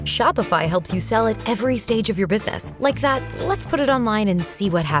Shopify helps you sell at every stage of your business. Like that, let's put it online and see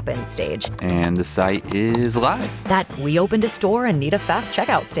what happens stage. And the site is live. That we opened a store and need a fast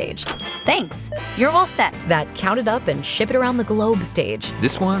checkout stage. Thanks. You're all set. That count it up and ship it around the globe stage.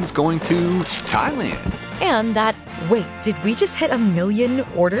 This one's going to Thailand. And that, wait, did we just hit 1 million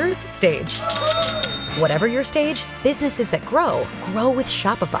orders stage? Whatever your stage, businesses that grow with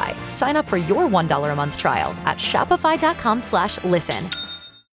Shopify. Sign up for your $1 a month trial at shopify.com/listen.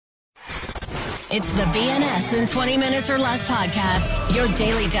 It's the BNS in 20 Minutes or Less podcast. Your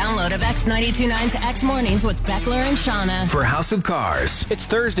daily download of X92.9's X Mornings with Beckler and Shauna. For House of Cars. It's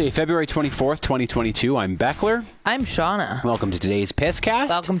Thursday, February 24th, 2022. I'm Beckler. I'm Shauna. Welcome to today's Pisscast.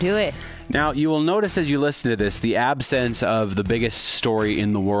 Welcome to it. Now, you will notice as you listen to this, the absence of the biggest story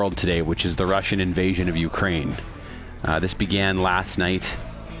in the world today, which is the Russian invasion of Ukraine. This began last night.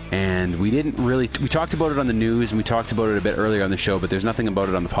 And we talked about it on the news and we talked about it a bit earlier on the show, but there's nothing about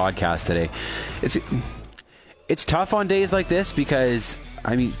it on the podcast today. It's tough on days like this because,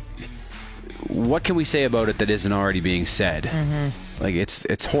 I mean, what can we say about it that isn't already being said? Mm-hmm. Like,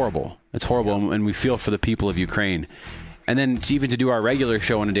 it's horrible. It's horrible, and we feel for the people of Ukraine. And then to do our regular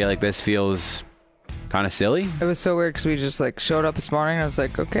show on a day like this feels kind of silly. It was so weird because we just showed up this morning and I was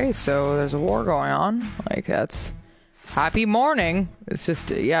like, okay, so there's a war going on. That's... Happy morning. It's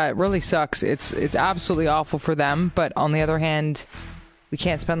just, it really sucks. It's absolutely awful for them. But on the other hand, we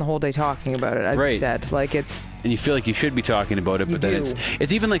can't spend the whole day talking about it, as you said. And you feel like you should be talking about it, but then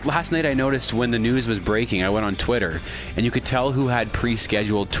it's even like last night I noticed when the news was breaking, I went on Twitter, and you could tell who had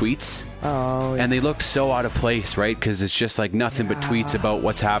pre-scheduled tweets. Oh, yeah. And they looked so out of place, right? Because it's just like nothing but tweets about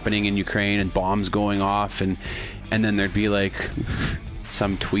what's happening in Ukraine and bombs going off, and then there'd be like...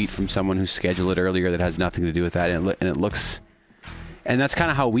 some tweet from someone who scheduled it earlier that has nothing to do with that, and it looks, and that's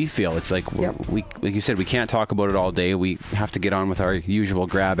kind of how we feel. It's like we like you said, we can't talk about it all day. We have to get on with our usual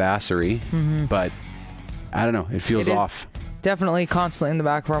grab assery, but I don't know, it feels off. Definitely constantly in the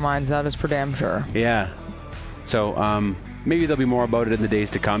back of our minds. That is for damn sure. Yeah. So maybe there'll be more about it in the days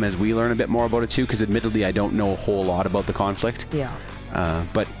to come as we learn a bit more about it too. Because admittedly, I don't know a whole lot about the conflict. Yeah.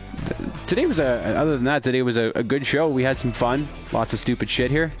 But. Today was other than that, today was a good show. We had some fun. Lots of stupid shit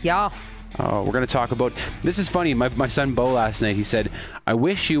here. Yeah. We're going to talk about... This is funny. My son Bo last night, he said, I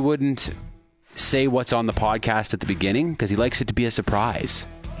wish you wouldn't say what's on the podcast at the beginning because he likes it to be a surprise.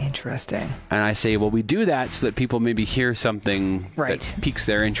 Interesting. And I say, well, we do that so that people maybe hear something that piques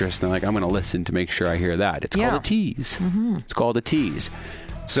their interest. And they're like, I'm going to listen to make sure I hear that. It's called a tease. Mm-hmm. It's called a tease.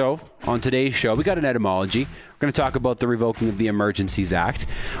 So, on today's show, we got an etymology. We're going to talk about the revoking of the Emergencies Act.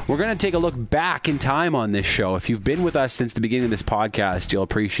 We're going to take a look back in time on this show. If you've been with us since the beginning of this podcast, you'll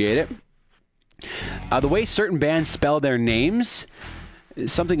appreciate it. The way certain bands spell their names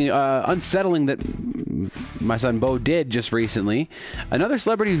is something unsettling that my son Bo did just recently. Another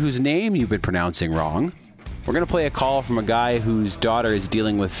celebrity whose name you've been pronouncing wrong. We're going to play a call from a guy whose daughter is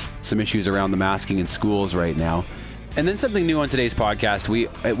dealing with some issues around the masking in schools right now. And then something new on today's podcast. We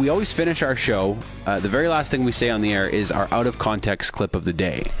always finish our show. The very last thing we say on the air is our out-of-context clip of the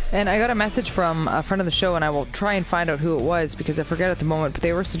day. And I got a message from a friend of the show, and I will try and find out who it was because I forget at the moment, but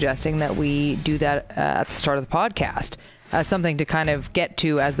they were suggesting that we do that at the start of the podcast as something to kind of get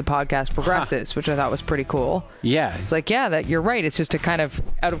to as the podcast progresses, which I thought was pretty cool. Yeah. It's like, that you're right. It's just a kind of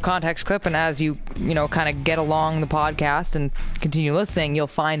out-of-context clip, and as you kind of get along the podcast and continue listening, you'll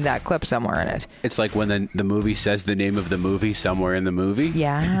find that clip somewhere in it. It's like when the movie says the name of the movie somewhere in the movie.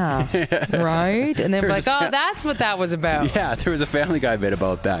 Yeah. Right? And then like, that's what that was about. Yeah, there was a Family Guy bit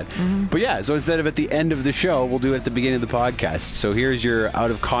about that. Mm-hmm. But yeah, so instead of at the end of the show, we'll do it at the beginning of the podcast. So here's your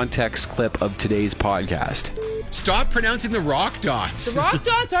out-of-context clip of today's podcast. Stop pronouncing the rock dots. The rock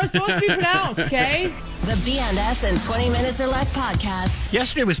dots are supposed to be pronounced, okay? The BNS in 20 Minutes or Less podcast.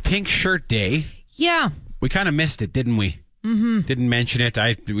 Yesterday was Pink Shirt Day. Yeah. We kind of missed it, didn't we? Mm-hmm. Didn't mention it.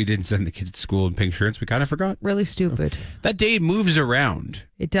 We didn't send the kids to school in pink shirts. We kind of forgot. Really stupid. That day moves around.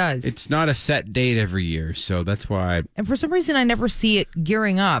 It does. It's not a set date every year, so that's why. And for some reason, I never see it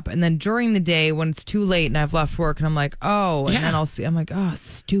gearing up. And then during the day, when it's too late and I've left work, and I'm like, and then I'll see. I'm like,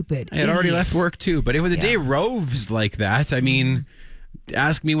 stupid. I had already left work too, but when the day roves like that, I mean,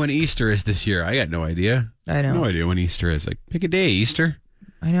 ask me when Easter is this year. I got no idea. I know. No idea when Easter is. Like, pick a day, Easter.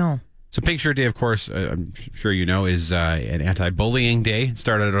 I know. So Pink Shirt Day, of course, I'm sure you know, is an anti-bullying day. It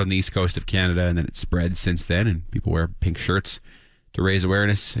started out on the east coast of Canada, and then it spread since then, and people wear pink shirts to raise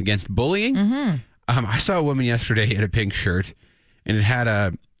awareness against bullying. Mm-hmm. I saw a woman yesterday in a pink shirt, and it had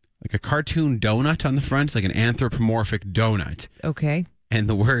a cartoon donut on the front, like an anthropomorphic donut. Okay. And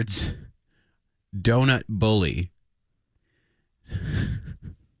the words, donut bully.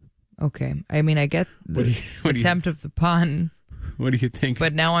 Okay. I mean, I get the attempt of the pun. What do you think?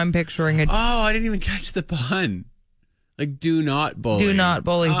 But now I'm picturing Oh, I didn't even catch the pun. Like, do not bully. Do not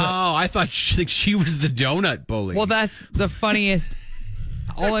bully. Oh, I thought she was the donut bully. Well, that's the funniest.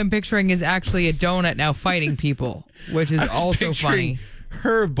 All I'm picturing is actually a donut now fighting people, which is also funny.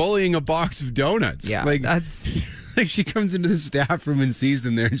 Her bullying a box of donuts. Yeah, like that's like she comes into the staff room and sees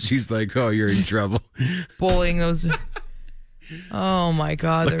them there, and she's like, "Oh, you're in trouble." Bullying those. Oh my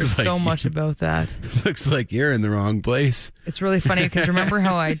God, Looks there's so much about that. Looks like you're in the wrong place. It's really funny because remember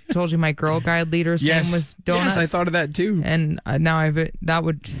how I told you my Girl Guide leader's name was Donuts? Yes, I thought of that too. And now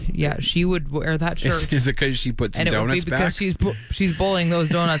she would wear that shirt. Is it because she put some and donuts back? And it would be because she's bullying those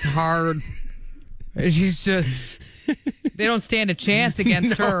donuts hard. She's just, they don't stand a chance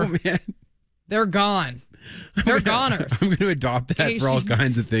against her. Man. They're gone. They're goners. I'm going to adopt that for all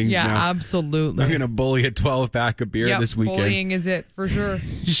kinds of things now. Yeah, absolutely. I'm going to bully a 12-pack of beer this weekend. Bullying is it, for sure.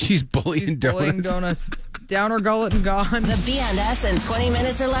 She's bullying donuts. Down her gullet and gone. The BNS in 20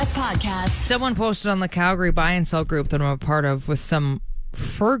 Minutes or Less podcast. Someone posted on the Calgary buy and sell group that I'm a part of with some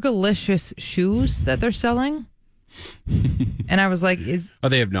Fergalicious shoes that they're selling. And I was like, are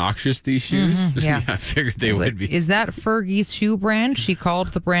they obnoxious, these shoes? Mm-hmm, yeah. I figured they would be. Is that Fergie's shoe brand? She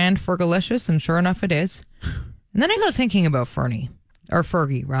called the brand Fergalicious, and sure enough it is. And then I got thinking about Fergie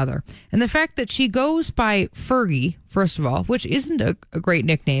rather, and the fact that she goes by Fergie, first of all, which isn't a great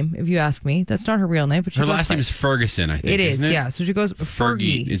nickname if you ask me. That's not her real name, but her last name is Ferguson, I think. It is, isn't it? yeah. So she goes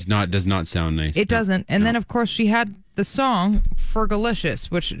Fergie. Does not sound nice. It doesn't. And then of course she had the song Fergalicious,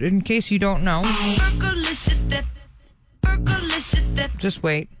 which, in case you don't know, just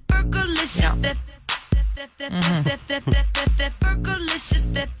wait. Yeah.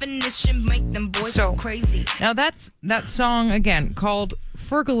 So now that song again called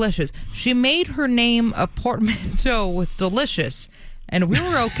Fergalicious. She made her name a portmanteau with delicious, and we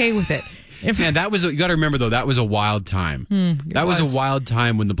were okay with it. Man, you got to remember though, that was a wild time. That was a wild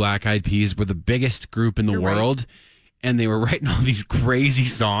time when the Black Eyed Peas were the biggest group in the world. Right. And they were writing all these crazy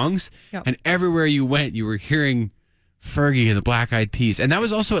songs, and everywhere you went, you were hearing Fergie and the Black Eyed Peas. And that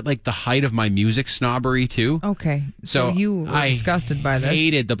was also at like the height of my music snobbery too. Okay. So you were disgusted by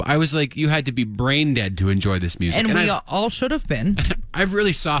this. I was like, you had to be brain dead to enjoy this music. And we all should have been. I've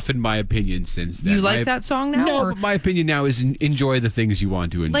really softened my opinion since then. You like that song now? No, but my opinion now is enjoy the things you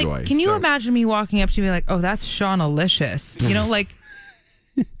want to enjoy. Like, can you imagine me walking up to you and be like, oh, that's Shauna-licious? You know, like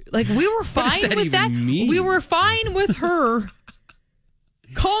we were fine with that. Mean? We were fine with her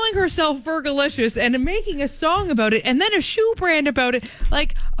calling herself Fergalicious and making a song about it, and then a shoe brand about it.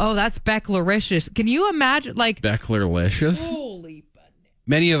 Like, oh, that's Becklericious. Can you imagine? Like, Becklericious? Holy.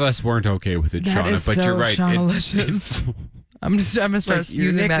 Many of us weren't okay with it, Shauna, but you're right. Shauna-licious. I'm gonna start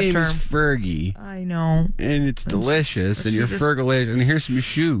using that term. Your nickname is Fergie. I know, and it's delicious, and you're Fergalicious, and here's some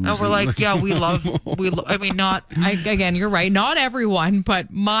shoes. Oh, we're like, yeah, we love. I mean, again, you're right. Not everyone,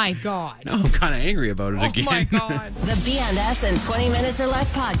 but my God. No, I'm kind of angry about it again. Oh my God. The BNS in 20 Minutes or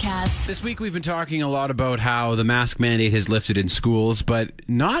Less podcast. This week we've been talking a lot about how the mask mandate has lifted in schools, but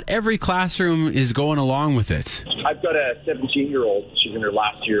not every classroom is going along with it. I've got a 17-year-old. She's in her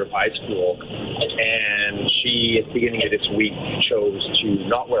last year of high school, and she, at the beginning of this week, chose to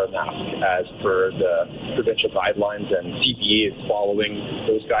not wear a mask as per the provincial guidelines, and CPE is following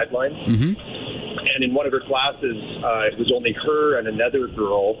those guidelines. Mm-hmm. And in one of her classes, it was only her and another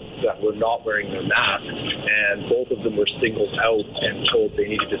girl that were not wearing their masks, and both of them were singled out and told they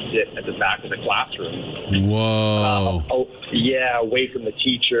needed to sit at the back of the classroom. Whoa. Away from the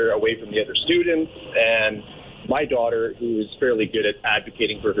teacher, away from the other students. And my daughter, who is fairly good at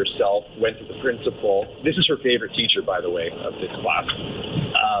advocating for herself, went to the principal. This is her favorite teacher, by the way, of this class.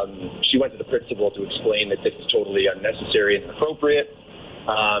 She went to the principal to explain that this is totally unnecessary and inappropriate.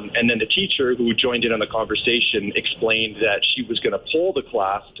 And then the teacher, who joined in on the conversation, explained that she was going to poll the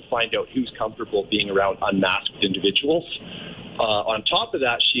class to find out who's comfortable being around unmasked individuals. On top of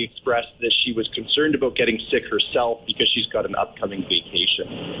that, she expressed that she was concerned about getting sick herself because she's got an upcoming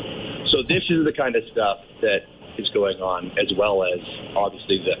vacation. So this is the kind of stuff that is going on, as well as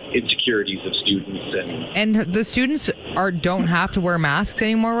obviously the insecurities of students. And the students don't have to wear masks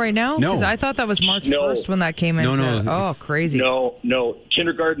anymore right now? No. Because I thought that was March 1st when that came into... No. Oh, crazy. No.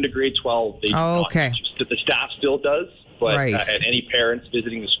 Kindergarten to grade 12, they do not. Okay. The staff still does, but right. And any parents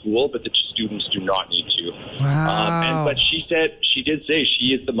visiting the school, but the students do not need to. Wow. But she did say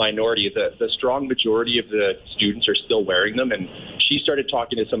she is the minority. The strong majority of the students are still wearing them, and she started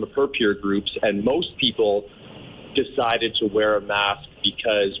talking to some of her peer groups, and most people decided to wear a mask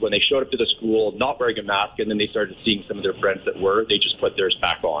because when they showed up to the school not wearing a mask and then they started seeing some of their friends that were, they just put theirs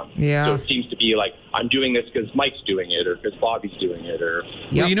back on. Yeah. So it seems to be like, I'm doing this because Mike's doing it or because Bobby's doing it. Or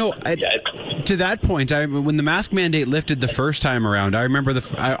Well, to that point, when the mask mandate lifted the first time around, I remember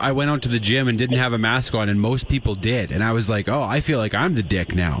I went out to the gym and didn't have a mask on, and most people did. And I was like, oh, I feel like I'm the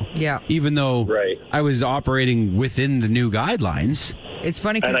dick now. Yeah. Even though I was operating within the new guidelines. It's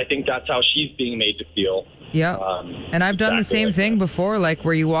funny. And I think that's how she's being made to feel. Yeah. And I've done the same thing before, like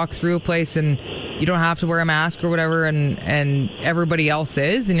where you walk through a place and you don't have to wear a mask or whatever, and everybody else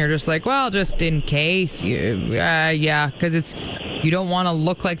is, and you're just like, well, just in case. Because you don't want to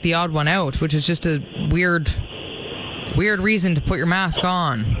look like the odd one out, which is just a weird reason to put your mask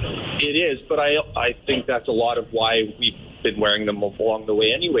on. It is, but I think that's a lot of why we've been wearing them along the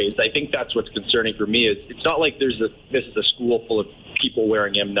way anyways. I think that's what's concerning for me is it's not like this is a school full of people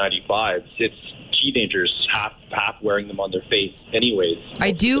wearing N95s. It's teenagers half wearing them on their face anyways.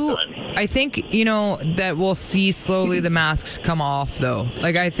 I think, that we'll see slowly the masks come off though.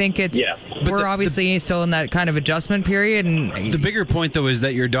 Like I think we're obviously still in that kind of adjustment period, and the bigger point though is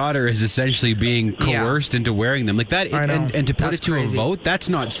that your daughter is essentially being coerced into wearing them like that, and to put it to a vote, that's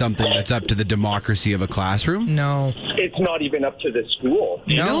not something that's up to the democracy of a classroom. No. It's not even up to the school.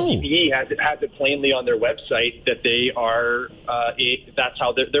 No. The CPE has it plainly on their website that they are that's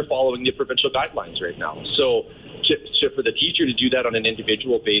how they're following the provincial guidelines right now. So for the teacher to do that on an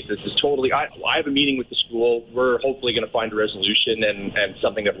individual basis is totally. I have a meeting with the school. We're hopefully going to find a resolution and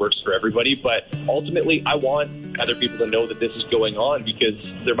something that works for everybody. But ultimately, I want other people to know that this is going on because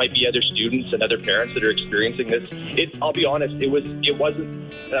there might be other students and other parents that are experiencing this. I'll be honest, it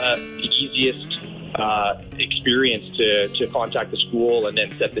wasn't the easiest experience to contact the school and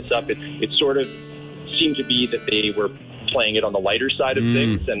then set this up. It sort of seemed to be that they were playing it on the lighter side of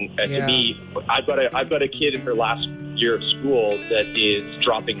things, and to me, I've got a kid in her last year of school that is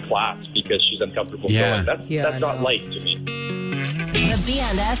dropping class because she's uncomfortable going. That's not light to me. The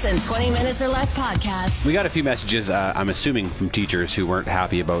BNS in 20 Minutes or Less podcast. We got a few messages, I'm assuming, from teachers who weren't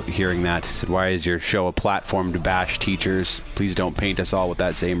happy about hearing that. Said, why is your show a platform to bash teachers? Please don't paint us all with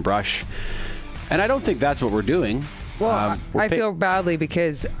that same brush. And I don't think that's what we're doing. Well, I feel badly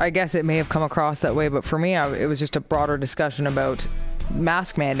because I guess it may have come across that way, but for me, it was just a broader discussion about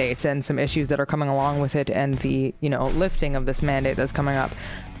mask mandates and some issues that are coming along with it, and the lifting of this mandate that's coming up.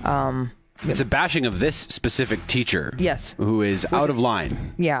 It's a bashing of this specific teacher, yes, who is out of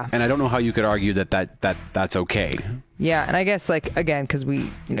line. Yeah, and I don't know how you could argue that's okay. Yeah, and I guess again because we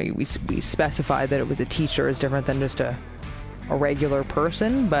specified that it was a teacher is different than just a regular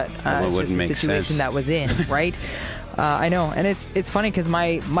person, but it wouldn't make the situation sense. that was in, right? I know, and it's funny because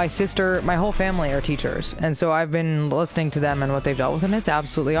my sister, my whole family are teachers, and so I've been listening to them and what they've dealt with, and it's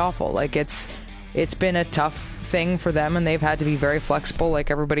absolutely awful. Like it's been a tough thing for them, and they've had to be very flexible like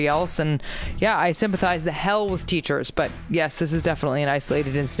everybody else. And yeah, I sympathize the hell with teachers, but yes, this is definitely an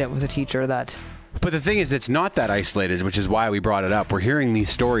isolated incident with a teacher that. But the thing is, it's not that isolated, which is why we brought it up. We're hearing these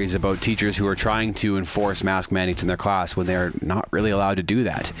stories about teachers who are trying to enforce mask mandates in their class when they're not really allowed to do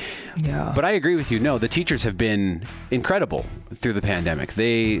that. Yeah. But I agree with you. No, the teachers have been incredible through the pandemic.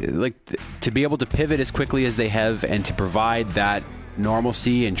 They to be able to pivot as quickly as they have and to provide that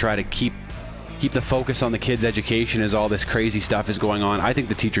normalcy and try to keep the focus on the kids' education as all this crazy stuff is going on. I think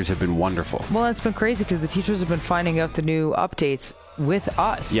the teachers have been wonderful. Well, it's been crazy because the teachers have been finding out the new updates with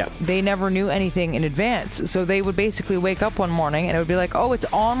us. Yeah. They never knew anything in advance. So they would basically wake up one morning and it would be like, oh, it's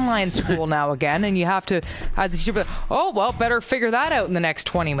online school now again. And you have to, as a teacher, be like, oh, well, better figure that out in the next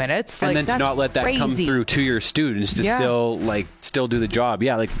 20 minutes. And then to not let that come through to your students to still do the job.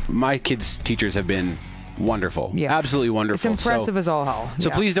 Yeah, like my kids' teachers have been wonderful. Yeah. Absolutely wonderful. It's impressive as all hell. So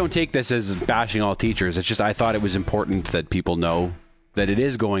please don't take this as bashing all teachers. It's just I thought it was important that people know that it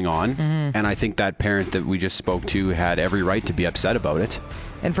is going on. Mm-hmm. And I think that parent that we just spoke to had every right to be upset about it.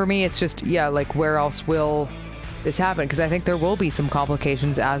 And for me, it's just, where else will this happen? Because I think there will be some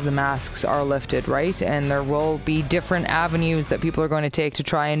complications as the masks are lifted, right? And there will be different avenues that people are going to take to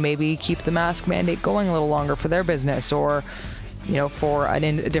try and maybe keep the mask mandate going a little longer for their business or for a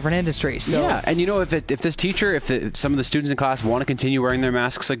different industry. So. Yeah, and if this teacher, if some of the students in class want to continue wearing their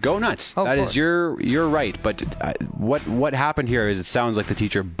masks, like go nuts. That is your right. But what happened here is it sounds like the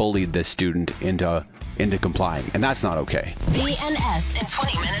teacher bullied this student into complying, and that's not okay. BNS in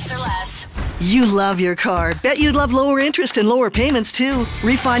 20 Minutes or Less. You love your car. Bet you'd love lower interest and lower payments too.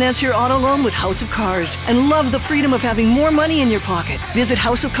 Refinance your auto loan with House of Cars and love the freedom of having more money in your pocket. Visit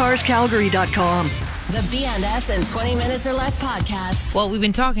houseofcarscalgary.com. The BNS in 20 Minutes or Less podcast. Well, we've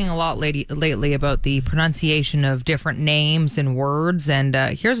been talking a lot lately about the pronunciation of different names and words, and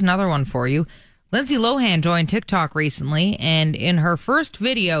here's another one for you. Lindsay Lohan joined TikTok recently, and in her first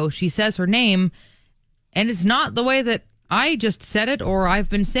video, she says her name, and it's not the way that I just said it or I've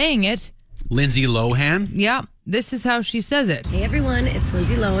been saying it. Lindsay Lohan? Yeah, this is how she says it. Hey everyone, it's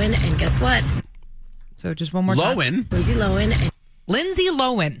Lindsay Lohan, and guess what? So just one more time. Lindsay Lohan. Lindsay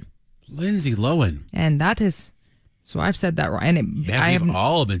Lohan. Lindsay Lohan. And that is, so I've said that wrong. And we've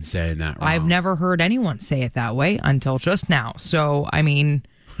all been saying that wrong. I've never heard anyone say it that way until just now. So, I mean,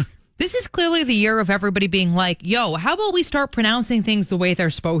 this is clearly the year of everybody being like, yo, how about we start pronouncing things the way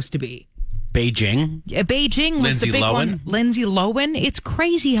they're supposed to be? Beijing. Beijing was Lindsay the big Lohan. one. Lindsay Lohan. It's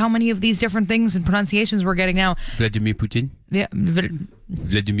crazy how many of these different things and pronunciations we're getting now. Vladimir Putin. Yeah.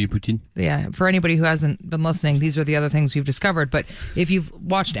 Vladimir Putin. Yeah. For anybody who hasn't been listening, these are the other things we've discovered. But if you've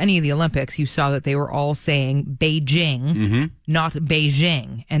watched any of the Olympics, you saw that they were all saying Beijing, not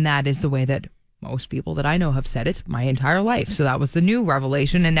Beijing. And that is the way that most people that I know have said it my entire life. So that was the new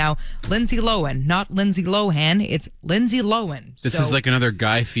revelation. And now Lindsay Lohan, not Lindsay Lohan, it's Lindsay Lohan. This is like another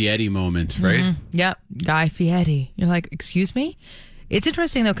Guy Fieri moment, right? Yep, Guy Fieri. You're like, excuse me? It's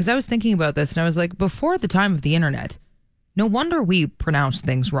interesting, though, because I was thinking about this, and I was like, before the time of the internet, no wonder we pronounced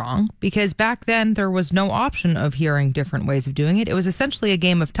things wrong, because back then there was no option of hearing different ways of doing it. It was essentially a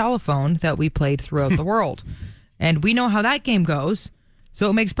game of telephone that we played throughout the world. And we know how that game goes. So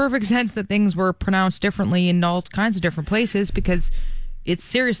it makes perfect sense that things were pronounced differently in all kinds of different places, because it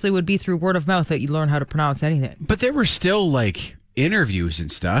seriously would be through word of mouth that you learn how to pronounce anything. But there were still like interviews and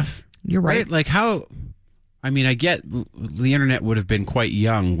stuff. You're right. Like how, I mean, I get the internet would have been quite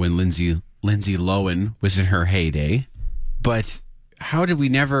young when Lindsay Lohan was in her heyday, but how did we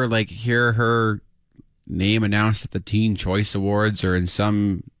never like hear her name announced at the Teen Choice Awards or in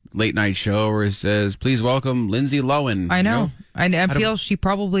some late night show where it says, please welcome Lindsay Lohan? I know. You know? I feel she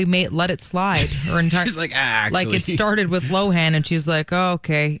probably let it slide. Her entire, she's like, actually. Like it started with Lohan, and she's like, oh,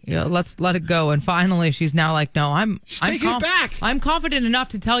 okay, yeah, let's let it go. And finally, she's now like, no, I'm taking it back. I'm confident enough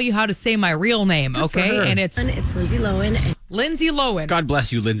to tell you how to say my real name, okay? And it's Lindsay Lohan. Lindsay Lohan. God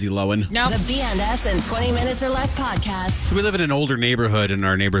bless you, Lindsay Lohan. Nope. The BNS in 20 Minutes or Less podcast. So we live in an older neighborhood, and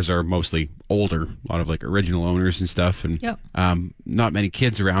our neighbors are mostly older, a lot of like original owners and stuff, and not many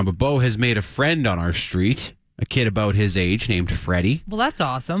kids around. But Bo has made a friend on our street, a kid about his age named Freddie. Well, that's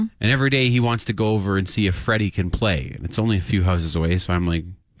awesome. And every day he wants to go over and see if Freddie can play. And it's only a few houses away, so I'm like,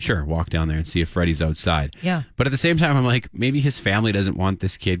 sure, walk down there and see if Freddie's outside. Yeah. But at the same time, I'm like, maybe his family doesn't want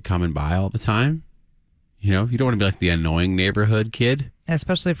this kid coming by all the time. You know, you don't want to be like the annoying neighborhood kid.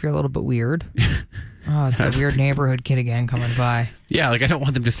 Especially if you're a little bit weird. Oh, it's the weird neighborhood kid again coming by. Yeah, like I don't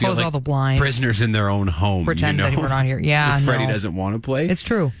want them to feel Close like all the blinds. Prisoners in their own home. Pretend you know? that we're not here. Yeah, if Freddie no. doesn't want to play. It's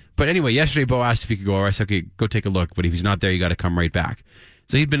true. But anyway, yesterday Bo asked if he could go over. I said, okay, go take a look. But if he's not there, you got to come right back.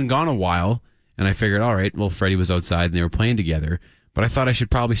 So he'd been gone a while, and I figured, all right, well, Freddie was outside and they were playing together. But I thought I should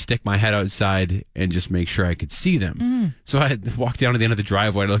probably stick my head outside and just make sure I could see them. So I had walked down to the end of the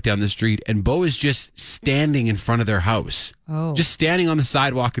driveway. I looked down the street, and Bo is just standing in front of their house. Oh. Just standing on the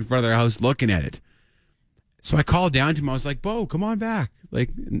sidewalk in front of their house looking at it. So I called down to him. I was like, Bo, come on back. Like,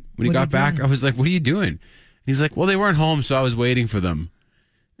 when he got back, I was like, what are you doing? And he's like, well, they weren't home, so I was waiting for them.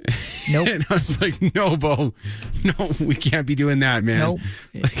 Nope. And I was like, no, Bo. No, we can't be doing that, man. Nope.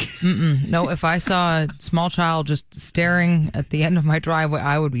 No, if I saw a small child just staring at the end of my driveway,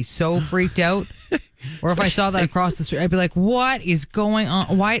 I would be so freaked out. Or if I saw that across the street, I'd be like, what is going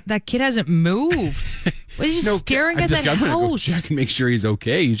on? Why? That kid hasn't moved. He's just staring at that I'm house. gonna go check and make sure he's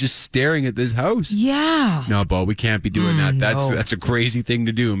okay. He's just staring at this house. Yeah. No, Bo, we can't be doing that. That's a crazy thing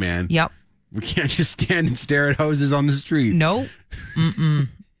to do, man. Yep. We can't just stand and stare at houses on the street. Nope.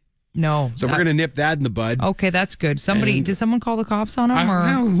 No. So we're going to nip that in the bud. Okay, that's good. Did someone call the cops on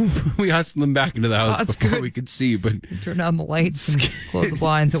him? We hustled him back into the house before good. we could see, but Turn down the lights and close the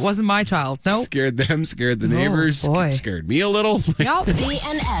blinds. It wasn't my child. Nope. Scared them, scared the neighbors, boy. scared me a little. Yep.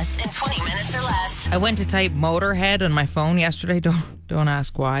 BNS in 20 Minutes or Less. I went to type Motorhead on my phone yesterday. Don't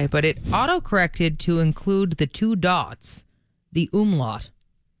ask why, but it auto-corrected to include the 2 dots, the umlaut,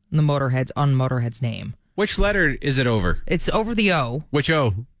 on Motorhead's name. Which letter is it over? It's over the O. Which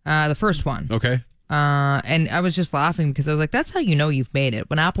O? The first one. Okay. And I was just laughing because I was like, that's how you know you've made it.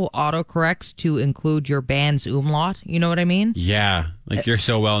 When Apple autocorrects to include your band's umlaut, you know what I mean? Yeah. Like you're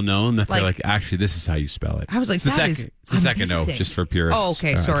so well known that they're like, like, actually, this is how you spell it. I was like, it's the second O, amazing. just for purists. Oh,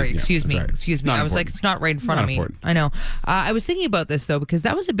 okay. Sorry. Excuse me. Right. Excuse me. Not I was important. like, it's not right in front Not of me. important. I know. I was thinking about this, though, because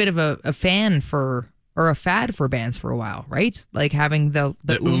that was a bit of a fad for bands for a while, right? Like having the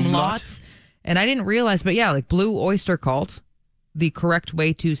umlauts. And I didn't realize, but yeah, like Blue Oyster Cult, the correct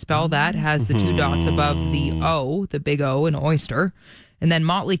way to spell that has the 2 dots above the O, the big O in oyster. And then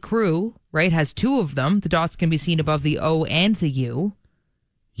Motley Crue, right, has 2 of them. The dots can be seen above the O and the U.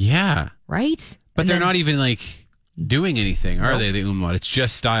 Yeah. Right? But they're not even like doing anything, are they? The umlaut. It's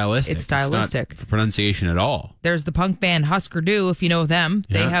just stylistic. It's stylistic. It's not for pronunciation at all. There's the punk band Husker Du, if you know them.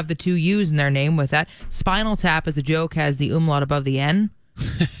 They have the 2 U's in their name with that. Spinal Tap, as a joke, has the umlaut above the N,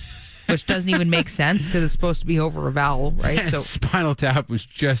 which doesn't even make sense because it's supposed to be over a vowel, right? So Spinal Tap was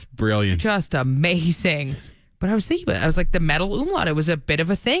just brilliant. Just amazing. But I was thinking about it. I was like, the metal umlaut, it was a bit of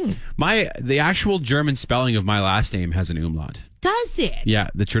a thing. The actual German spelling of my last name has an umlaut. Does it? Yeah,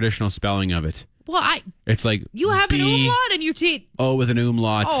 the traditional spelling of it. Well, it's like you have an umlaut and you take with an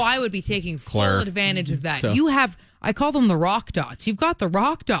umlaut. Oh, I would be taking full advantage of that. So, you have, I call them the rock dots. You've got the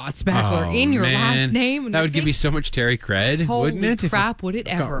rock dots, Beckler, in your last name. That would give me so much Terry cred, wouldn't it? Holy crap, would it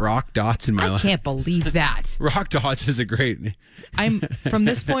ever? Got rock dots in my life. I can't believe that. Rock dots is a great. I'm from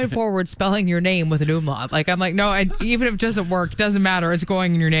this point forward spelling your name with an umlaut. Like I'm like, no, even if it doesn't work, doesn't matter. It's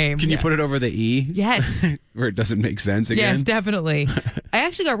going in your name. Can you put it over the E? Yes. Where it doesn't make sense again? Yes, definitely. I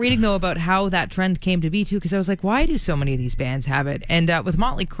actually got reading, though, about how that trend came to be, too, because I was like, why do so many of these bands have it? And with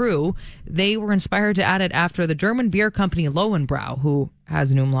Motley Crue, they were inspired to add it after the German beer company Lowenbrau, who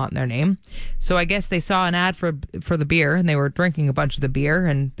has an umlaut in their name. So I guess they saw an ad for the beer, and they were drinking a bunch of the beer,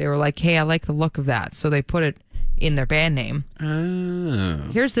 and they were like, hey, I like the look of that. So they put it in their band name. Oh.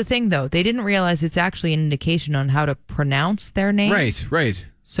 Here's the thing, though. They didn't realize it's actually an indication on how to pronounce their name. Right.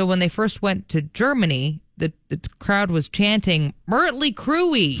 So when they first went to Germany, the crowd was chanting Mötley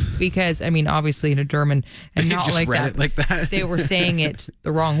Crüe because, I mean, obviously in a German and not just like read that. It like that. They were saying it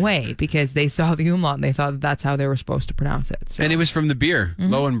the wrong way because they saw the umlaut and they thought that's how they were supposed to pronounce it. So. And it was from the beer,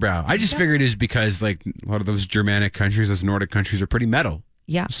 Lowenbrau. I just figured it was because like a lot of those Germanic countries, those Nordic countries are pretty metal.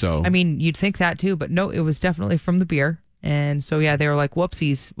 Yeah. So I mean, you'd think that too, but no, it was definitely from the beer. And so, yeah, they were like,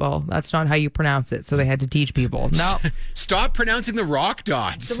 whoopsies. Well, that's not how you pronounce it. So they had to teach people. No. Stop pronouncing the rock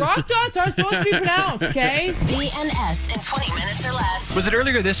dots. The rock dots are supposed to be pronounced, okay? BNS in 20 minutes or less. Was it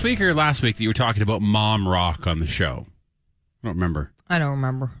earlier this week or last week that you were talking about mom rock on the show? I don't remember. I don't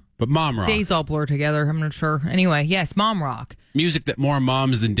remember. But mom rock. Days all blur together. I'm not sure. Anyway, yes, mom rock. Music that more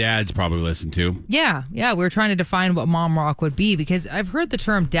moms than dads probably listen to. Yeah. We were trying to define what mom rock would be because I've heard the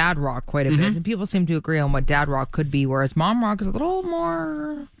term dad rock quite a bit, and people seem to agree on what dad rock could be, whereas mom rock is a little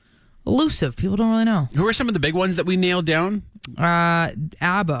more elusive. People don't really know. Who are some of the big ones that we nailed down?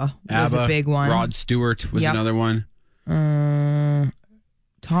 ABBA was a big one. Rod Stewart was another one. Tom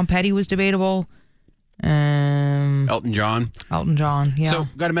Petty was debatable. Elton John, yeah. So,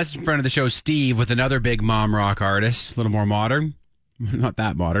 got a message in front of the show, Steve, with another big mom rock artist, a little more modern. Not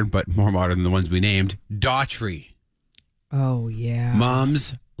that modern, but more modern than the ones we named. Daughtry. Oh, yeah.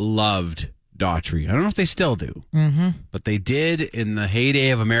 Moms loved Daughtry. I don't know if they still do, but they did in the heyday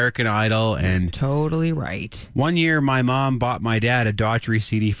of American Idol. And totally right. One year, my mom bought my dad a Daughtry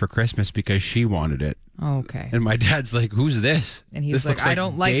CD for Christmas because she wanted it. Okay. And my dad's like, who's this? And he's this like, looks like I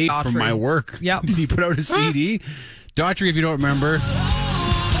don't like Dave Daughtry. from my work. Yep. Did he put out a CD? Daughtry, if you don't remember.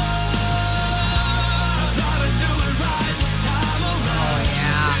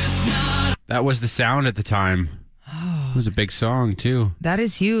 That was the sound at the time. It was a big song, too. That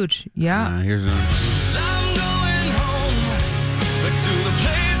is huge. Yeah. Here's another.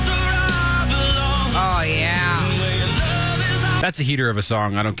 Oh, yeah. That's a heater of a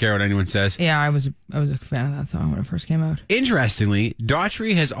song. I don't care what anyone says. Yeah, I was a fan of that song when it first came out. Interestingly,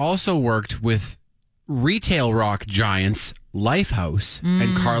 Daughtry has also worked with retail rock giants Lifehouse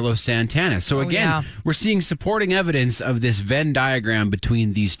and Carlos Santana. So again, we're seeing supporting evidence of this Venn diagram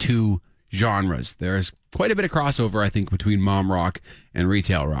between these two genres. There's quite a bit of crossover, I think, between mom rock and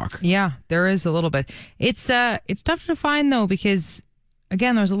retail rock. Yeah, there is a little bit. It's tough to define though because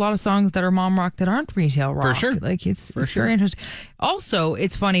again, there's a lot of songs that are mom rock that aren't retail rock. For sure. Like it's very interesting. Also,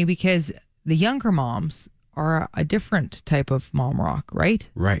 it's funny because the younger moms are a different type of mom rock, right?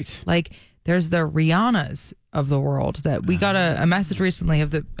 Right. Like there's the Rihannas of the world that we got a message recently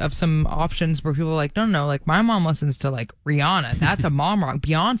of some options where people were like, no, like my mom listens to like Rihanna. That's a mom rock.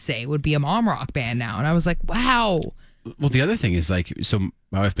 Beyonce would be a mom rock band now. And I was like, wow. Well, the other thing is like, so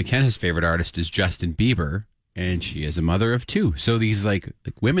my wife McKenna's favorite artist is Justin Bieber. And she is a mother of two. So these like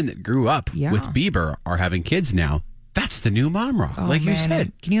women that grew up with Bieber are having kids now. That's the new mom rock, like you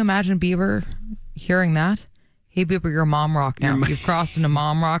said. Can you imagine Bieber hearing that? Hey, Bieber, you're mom rock now. You've crossed into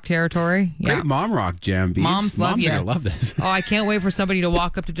mom rock territory. Yeah. Great mom rock jam, Beebs. Moms love you. Are gonna love this. Oh, I can't wait for somebody to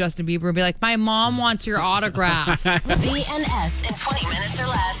walk up to Justin Bieber and be like, my mom wants your autograph. BNS in 20 minutes or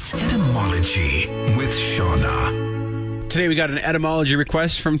less. Etymology with Shauna. Today we got an etymology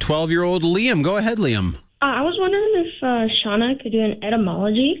request from 12-year-old Liam. Go ahead, Liam. I was wondering if Shauna could do an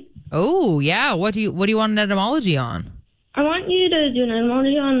etymology. Oh, yeah. What do you want an etymology on? I want you to do an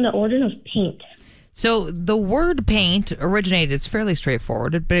etymology on the origin of paint. So the word paint originated, it's fairly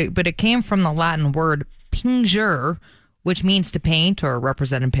straightforward, but it came from the Latin word pinger, which means to paint or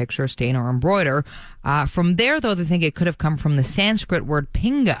represent in picture, stain, or embroider. From there, though, they think it could have come from the Sanskrit word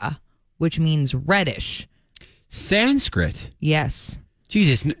pinga, which means reddish. Sanskrit? Yes.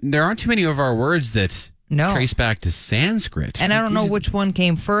 Jesus, there aren't too many of our words that trace back to Sanskrit. And I don't know which one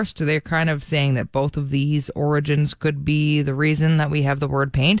came first. They're kind of saying that both of these origins could be the reason that we have the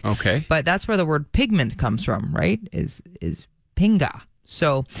word paint. Okay. But that's where the word pigment comes from, right? Is pinga.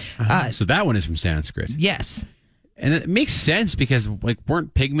 So, so that one is from Sanskrit. Yes. And it makes sense because, like,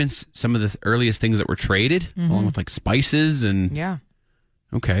 weren't pigments some of the earliest things that were traded, along with, like, spices and... Yeah.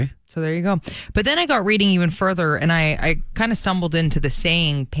 Okay. So there you go. But then I got reading even further, and I kind of stumbled into the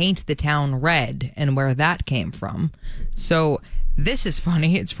saying, paint the town red, and where that came from. So this is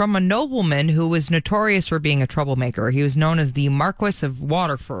funny. It's from a nobleman who was notorious for being a troublemaker. He was known as the Marquis of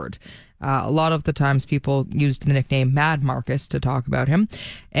Waterford. A lot of the times people used the nickname Mad Marcus to talk about him.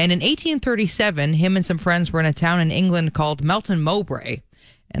 And in 1837, him and some friends were in a town in England called Melton Mowbray.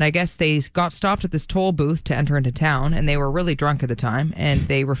 And I guess they got stopped at this toll booth to enter into town, and they were really drunk at the time, and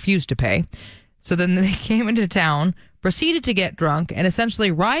they refused to pay. So then they came into town, proceeded to get drunk, and essentially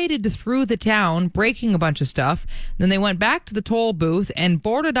rioted through the town, breaking a bunch of stuff. Then they went back to the toll booth and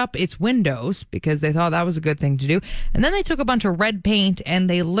boarded up its windows because they thought that was a good thing to do. And then they took a bunch of red paint, and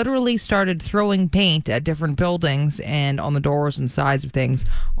they literally started throwing paint at different buildings and on the doors and sides of things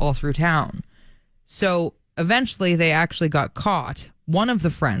all through town. So eventually they actually got caught. One of the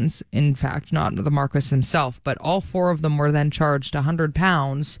friends, in fact, not the Marquis himself, but all four of them were then charged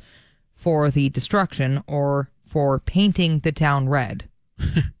 £100 for the destruction or for painting the town red.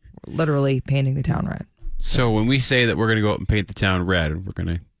 Literally painting the town red. So when we say that we're going to go out and paint the town red, we're going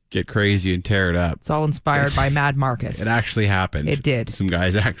to get crazy and tear it up. It's all inspired by Mad Marcus. It actually happened. It did. Some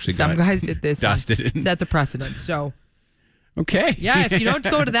guys actually did this. Dusted. Set the precedent. So... Okay. Yeah, if you don't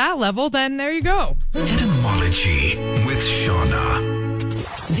go to that level, then there you go. Etymology with Shauna.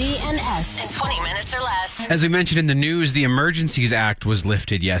 VNS in 20 minutes or less. As we mentioned in the news, the Emergencies Act was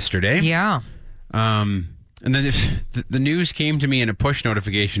lifted yesterday. Yeah. And then the news came to me in a push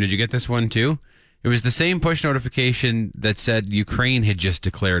notification. Did you get this one too? It was the same push notification that said Ukraine had just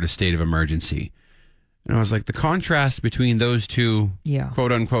declared a state of emergency. And I was like, the contrast between those two,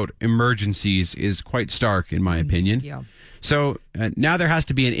 quote unquote, emergencies is quite stark, in my opinion. Yeah. So now there has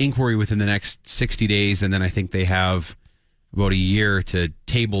to be an inquiry within the next 60 days. And then I think they have about a year to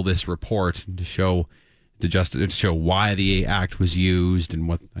table this report to show why the act was used and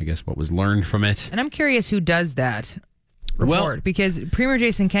what was learned from it. And I'm curious who does that report, because Premier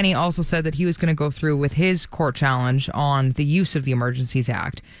Jason Kenney also said that he was going to go through with his court challenge on the use of the Emergencies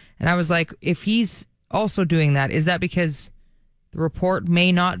Act. And I was like, if he's also doing that, is that because the report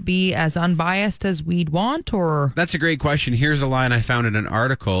may not be as unbiased as we'd want, or? That's a great question. Here's a line I found in an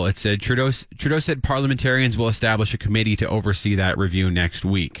article. It said, Trudeau said parliamentarians will establish a committee to oversee that review next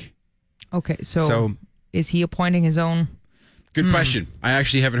week. Okay, so is he appointing his own? Good question. I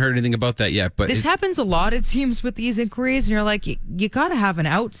actually haven't heard anything about that yet. But this happens a lot, it seems, with these inquiries, and you're like, you got to have an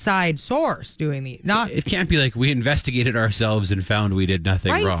outside source doing these. It can't be like we investigated ourselves and found we did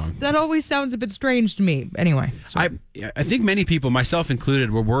nothing wrong. That always sounds a bit strange to me. Anyway. I think many people, myself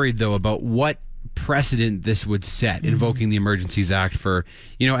included, were worried, though, about what precedent this would set, invoking the Emergencies Act for,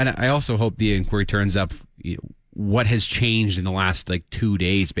 and I also hope the inquiry turns up what has changed in the last 2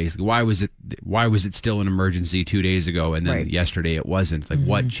 days, basically. Why was it still an emergency 2 days ago and then yesterday it wasn't? It's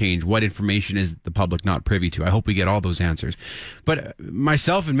what changed? What information is the public not privy to? I hope we get all those answers. But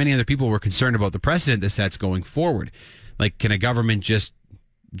myself and many other people were concerned about the precedent this sets going forward. Can a government just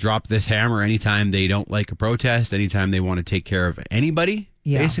drop this hammer anytime they don't like a protest, anytime they want to take care of anybody,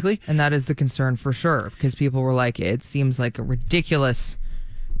 basically? And that is the concern for sure, because people were like, it seems like a ridiculous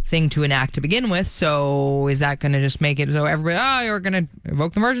thing to enact to begin with, so is that going to just make it so everybody, you're going to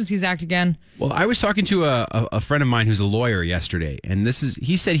invoke the Emergencies Act again? Well, I was talking to a friend of mine who's a lawyer yesterday, and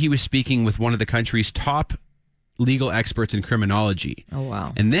he said he was speaking with one of the country's top legal experts in criminology. Oh,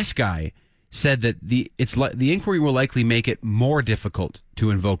 wow. And this guy said that the inquiry will likely make it more difficult to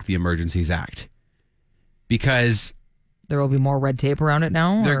invoke the Emergencies Act because there will be more red tape around it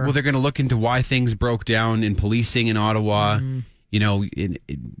now? They're going to look into why things broke down in policing in Ottawa.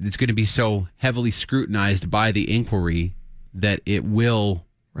 It's going to be so heavily scrutinized by the inquiry that it will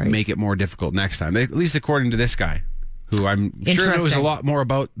make it more difficult next time. At least according to this guy, who I'm sure knows a lot more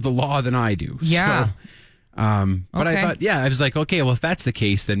about the law than I do. Yeah. So, but I thought, I was like, okay, well, if that's the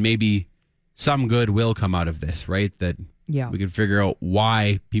case, then maybe some good will come out of this, right? That we can figure out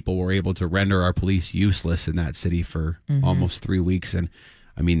why people were able to render our police useless in that city for almost 3 weeks. And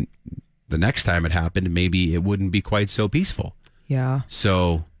I mean, the next time it happened, maybe it wouldn't be quite so peaceful. Yeah.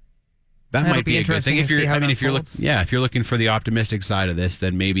 So that might be a good thing. If you're looking for the optimistic side of this,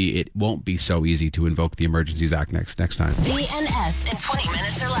 then maybe it won't be so easy to invoke the Emergencies Act next time. BNS in 20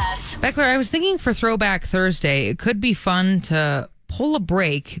 minutes or less. Beckler, I was thinking for Throwback Thursday, it could be fun to pull a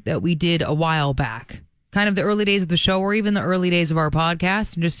break that we did a while back. Kind of the early days of the show or even the early days of our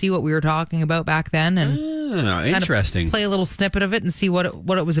podcast and just see what we were talking about back then. And interesting. Play a little snippet of it and see what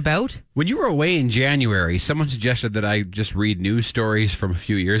it was about. When you were away in January, someone suggested that I just read news stories from a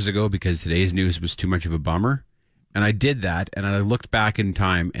few years ago because today's news was too much of a bummer. And I did that, and I looked back in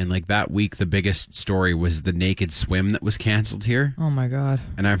time, and like that week, the biggest story was the naked swim that was canceled here. Oh, my God.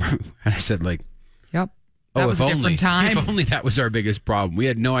 And I said, like, yep. That was a different time. If only that was our biggest problem. We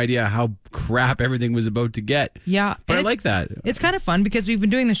had no idea how crap everything was about to get. Yeah. But I like that. It's kind of fun because we've been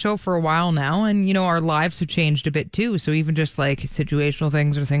doing the show for a while now, and, you know, our lives have changed a bit too. So even just like situational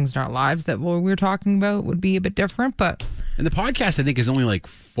things or things in our lives that we were talking about would be a bit different. But and the podcast, I think, is only like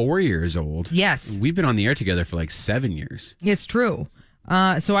 4 years old. Yes. We've been on the air together for like 7 years. It's true.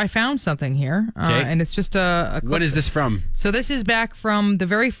 So I found something here, and it's just a clip. What is this from? So this is back from the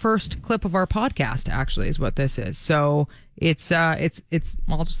very first clip of our podcast, actually, is what this is. So it's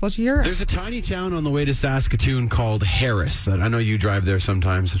I'll just let you hear it. There's a tiny town on the way to Saskatoon called Harris. I know you drive there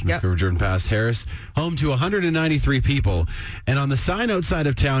sometimes. If you've driven past Harris. Home to 193 people. And on the sign outside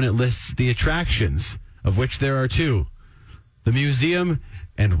of town, it lists the attractions, of which there are 2. The museum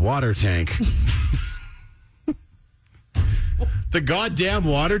and water tank. The goddamn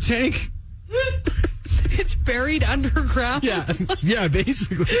water tank? It's buried underground. Yeah,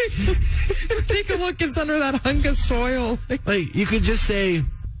 basically. Take a look. It's under that hunk of soil. Like, you could just say,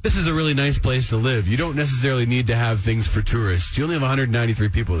 this is a really nice place to live. You don't necessarily need to have things for tourists. You only have 193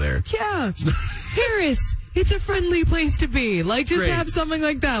 people there. Yeah. Harris, it's a friendly place to be. Like, just have something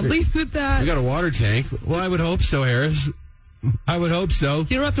like that. Leave it at that. We got a water tank. Well, I would hope so, Harris. I would hope so.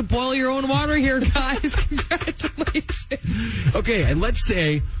 You don't have to boil your own water here, guys. Congratulations. Okay, and let's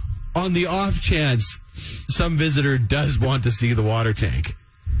say on the off chance some visitor does want to see the water tank.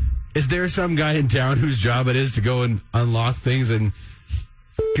 Is there some guy in town whose job it is to go and unlock things and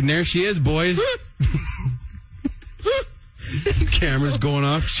there she is, boys. Camera's going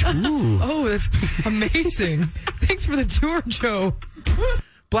off. Ooh. Oh, that's amazing. Thanks for the tour, Joe.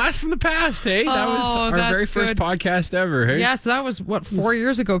 Blast from the past, hey? That was our very first podcast ever, hey? Yeah, so that was, 4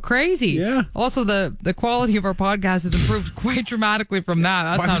 years ago? Crazy. Yeah. Also, the quality of our podcast has improved quite dramatically from that.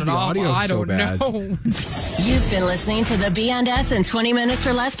 That sounded awful. I don't know. You've been listening to the BNS in 20 Minutes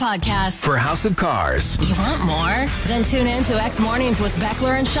or Less podcast. For House of Cars. You want more? Then tune in to X Mornings with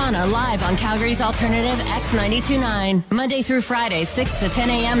Beckler and Shauna live on Calgary's alternative X92.9. Monday through Friday, 6 to 10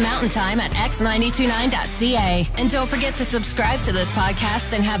 a.m. Mountain Time at x929.ca. And don't forget to subscribe to this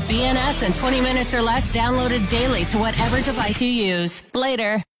podcast and have BNS in 20 Minutes or Less downloaded daily to whatever device you use.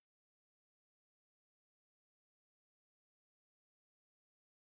 Later.